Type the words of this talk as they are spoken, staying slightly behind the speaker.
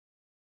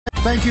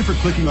Thank you for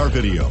clicking our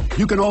video.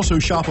 You can also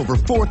shop over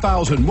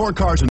 4,000 more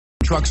cars and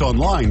trucks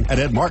online at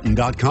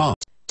edmartin.com.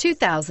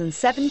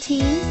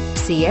 2017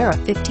 Sierra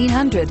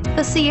 1500.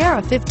 The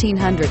Sierra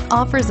 1500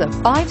 offers a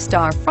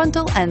 5-star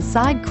frontal and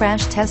side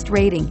crash test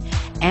rating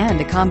and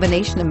a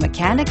combination of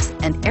mechanics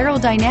and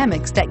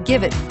aerodynamics that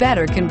give it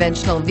better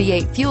conventional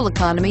V8 fuel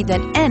economy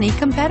than any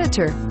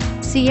competitor.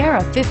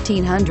 Sierra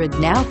 1500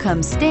 now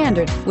comes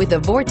standard with a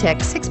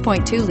Vortex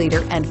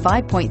 6.2-liter and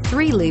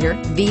 5.3-liter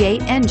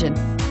V8 engine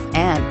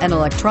and an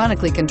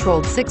electronically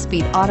controlled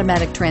 6-speed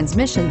automatic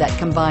transmission that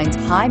combines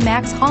high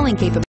max hauling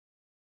capability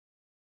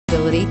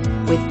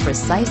with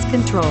precise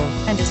control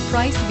and is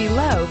priced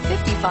below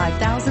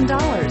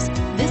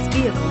 $55,000. This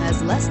vehicle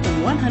has less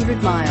than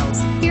 100 miles.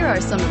 Here are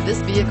some of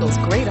this vehicle's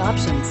great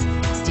options: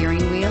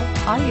 steering wheel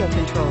audio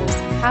controls,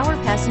 power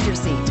passenger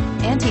seat,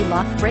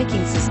 anti-lock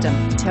braking system,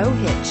 tow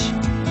hitch,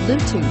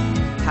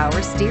 Bluetooth,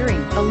 power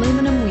steering,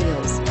 aluminum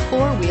wheels,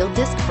 4-wheel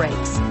disc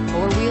brakes,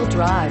 4-wheel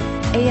drive,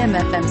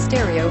 AM/FM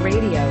stereo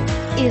radio.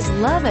 Is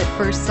love at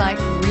first sight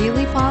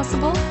really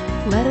possible?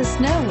 Let us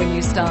know when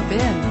you stop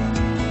in.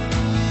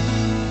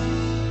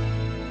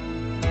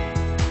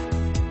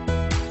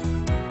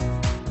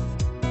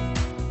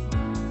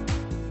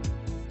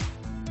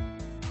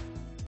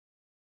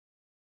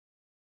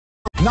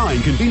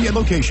 Nine convenient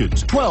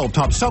locations, 12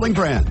 top-selling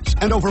brands,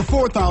 and over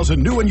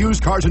 4,000 new and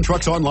used cars and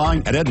trucks online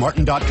at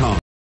edmartin.com.